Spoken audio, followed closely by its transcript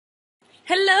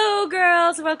Hello,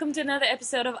 girls! Welcome to another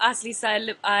episode of Asli Side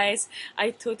Lip Eyes. I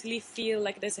totally feel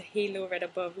like there's a halo right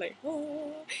above, like,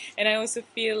 oh. And I also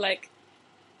feel like,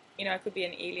 I could be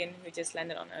an alien who just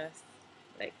landed on Earth.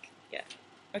 Like, yeah.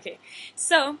 Okay,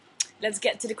 so let's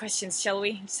get to the questions, shall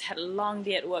we? Just had a long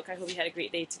day at work. I hope you had a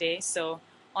great day today. So,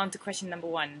 on to question number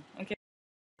one.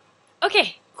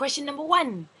 Okay, question number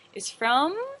one is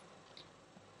from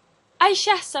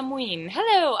Aisha Samuin.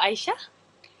 Hello, Aisha.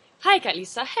 Hi, Kak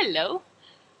Lisa. Hello.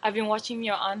 I've been watching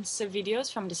your answer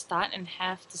videos from the start and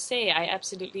have to say I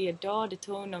absolutely adore the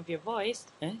tone of your voice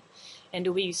and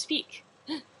the way you speak.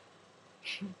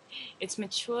 It's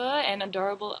mature and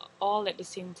adorable all at the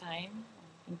same time.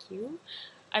 Thank you.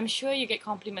 I'm sure you get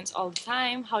compliments all the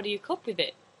time. How do you cope with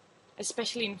it?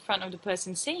 Especially in front of the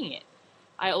person saying it.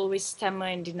 I always stammer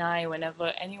and deny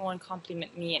whenever anyone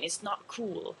compliment me and it's not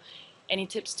cool. Any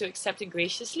tips to accept it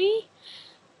graciously?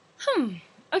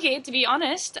 Okay, to be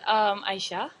honest,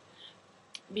 Aisha,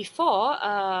 before,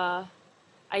 I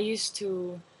used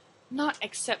to not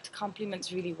accept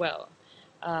compliments really well.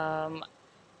 Um,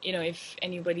 if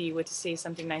anybody were to say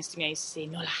something nice to me, I used to say,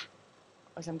 no lah,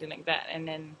 or something like that. And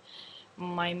then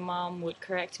my mom would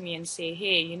correct me and say,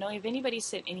 hey, if anybody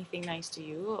said anything nice to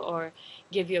you or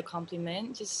give you a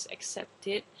compliment, just accept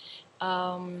it.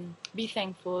 Be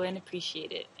thankful and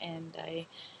appreciate it. And I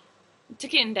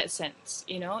took it in that sense,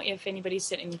 if anybody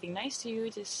said anything nice to you,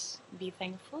 just be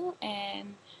thankful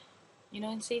and,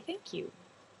 and say thank you,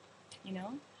 you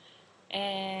know.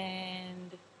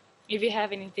 And if you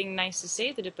have anything nice to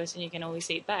say to the person, you can always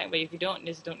say it back. But if you don't,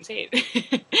 just don't say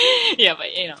it. Yeah,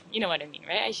 but you know what I mean,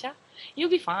 right, Aisha? You'll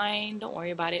be fine. Don't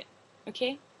worry about it.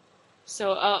 Okay.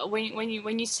 So when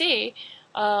you say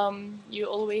you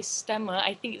always stammer,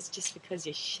 I think it's just because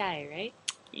you're shy, right?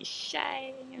 You're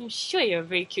shy. I'm sure you're a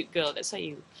very cute girl. That's why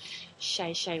you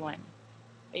shy one.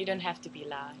 But you don't have to be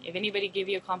lah. If anybody give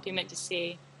you a compliment, just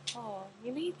say, "Oh,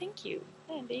 really? Thank you."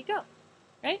 And there you go.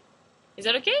 Right? Is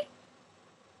that okay?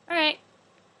 All right.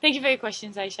 Thank you for your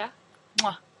questions, Aisha.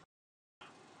 Mwah.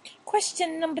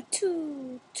 Question number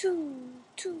two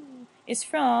is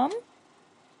from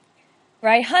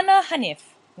Raihana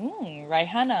Hanif.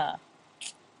 Raihana.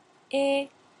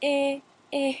 Eh, eh,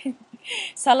 eh.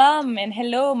 Salam and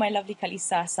hello, my lovely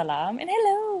Kalisa. Salam and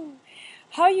hello.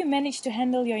 How you manage to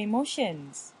handle your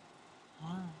emotions?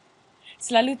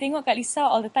 Selalu tengok Kak Lisa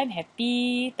all the time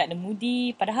happy, tak ada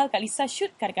moody. Padahal Kak Lisa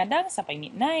shoot kadang-kadang sampai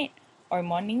midnight or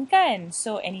morning kan.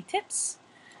 So, any tips?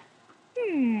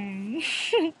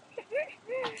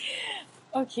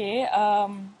 Okay,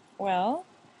 well,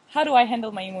 how do I handle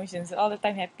my emotions? All the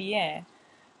time happy, eh?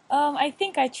 I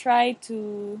think I try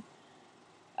to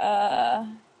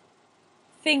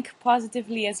think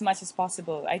positively as much as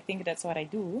possible. I think that's what I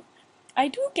do. I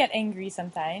do get angry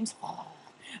sometimes.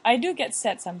 I do get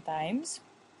sad sometimes.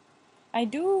 I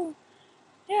do.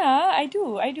 Yeah, I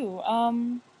do.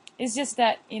 It's just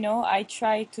that, I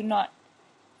try to not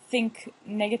think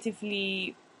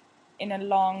negatively in a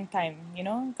long time,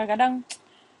 Kadang-kadang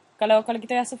kalau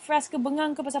kita rasa frust ke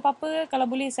bengang ke pasal apa-apa, kalau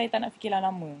boleh saya tak nak fikirlah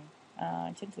lama.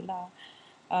 Macam itulah.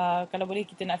 Kalau boleh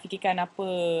kita nak fikirkan apa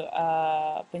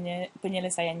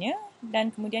penyelesaiannya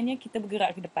dan kemudiannya kita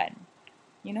bergerak ke depan.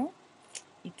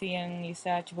 Itu yang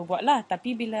Lisa cuba buat lah.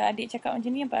 Tapi bila adik cakap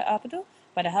macam ni, apa tu?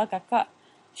 Padahal kakak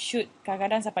shoot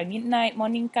kadang-kadang sampai midnight,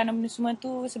 morning kan, benda semua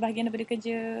tu sebahagian daripada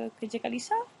kerja Kak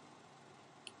Lisa.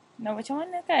 Nak macam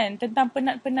mana kan? Tentang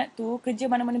penat-penat tu, kerja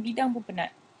mana-mana bidang pun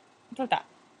penat. Betul tak?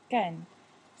 Kan?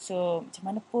 So, macam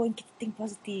mana pun kita think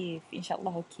positif.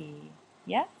 InsyaAllah okay.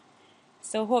 Yeah?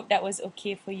 So, hope that was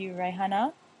okay for you,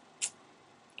 Raihana.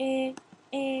 I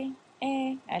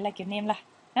like your name lah.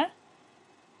 Huh?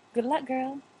 Good luck,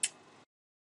 girl.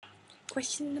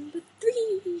 Question number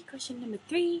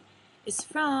three is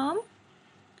from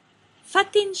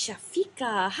Fatin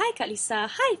Shafika. Hi, Kak Lisa.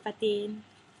 Hi, Fatin.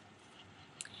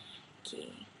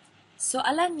 Okay.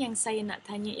 Soalan yang saya nak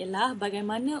tanya ialah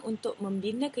bagaimana untuk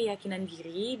membina keyakinan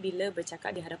diri bila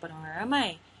bercakap di hadapan orang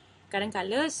ramai.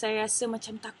 Kadang-kala saya rasa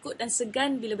macam takut dan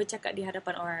segan bila bercakap di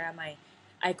hadapan orang ramai.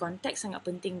 Eye contact sangat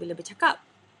penting bila bercakap.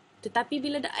 Tetapi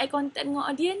bila ada eye contact dengan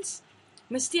audience,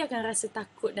 mesti akan rasa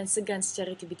takut dan segan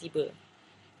secara tiba-tiba.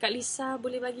 Kak Lisa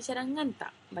boleh bagi cadangan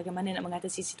tak bagaimana nak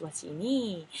mengatasi situasi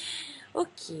ini?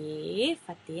 Okey,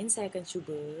 Fatin, saya akan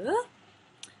cuba.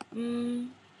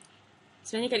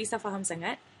 Sebenarnya Kak Lisa faham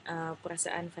sangat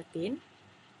perasaan Fatin.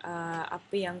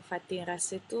 Apa yang Fatin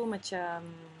rasa tu macam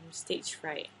stage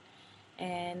fright.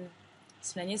 And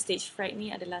sebenarnya stage fright ni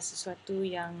adalah sesuatu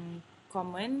yang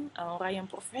common. Orang yang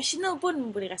profesional pun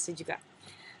boleh rasa juga.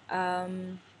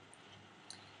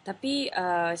 Tapi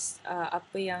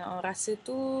apa yang orang rasa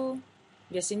tu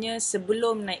Biasanya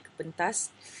sebelum naik ke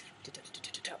pentas,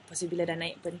 lepas tu bila dah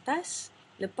naik pentas,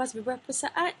 lepas beberapa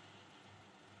saat,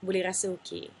 boleh rasa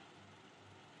okey.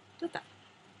 Betul tak?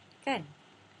 Kan?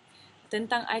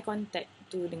 Tentang eye contact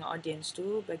tu dengan audience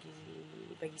tu,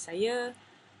 bagi saya,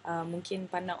 mungkin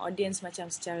pandang audience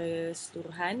macam secara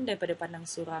keseluruhan daripada pandang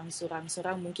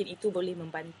sorang-sorang, mungkin itu boleh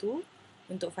membantu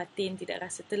untuk Fatin tidak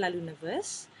rasa terlalu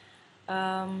nervous.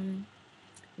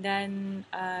 Dan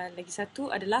lagi satu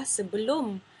adalah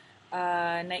sebelum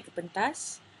naik ke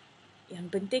pentas,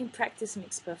 yang penting practice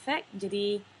makes perfect.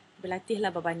 Jadi berlatihlah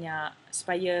banyak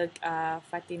supaya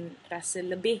Fatin rasa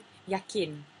lebih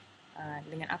yakin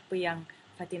dengan apa yang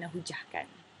Fatin nak hujahkan.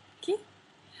 Okay?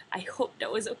 I hope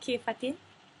that was okay, Fatin.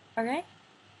 Alright?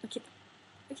 Okay.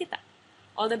 Okay tak?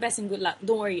 All the best and good luck.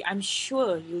 Don't worry, I'm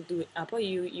sure you'll do it.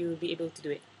 You'll be able to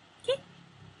do it. Okay?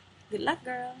 Good luck,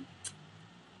 girl.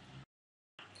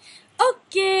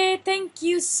 Okay, thank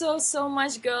you so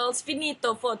much, girls.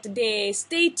 Finito for today.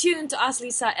 Stay tuned to Ask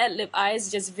Lisa at Lip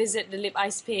Eyes. Just visit the Lip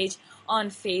Eyes page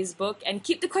on Facebook and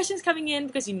keep the questions coming in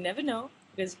because you never know.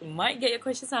 Because you might get your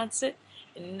questions answered.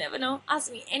 You never know.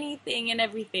 Ask me anything and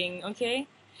everything, okay?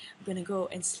 I'm gonna go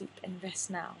and sleep and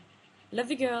rest now. Love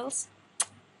you, girls.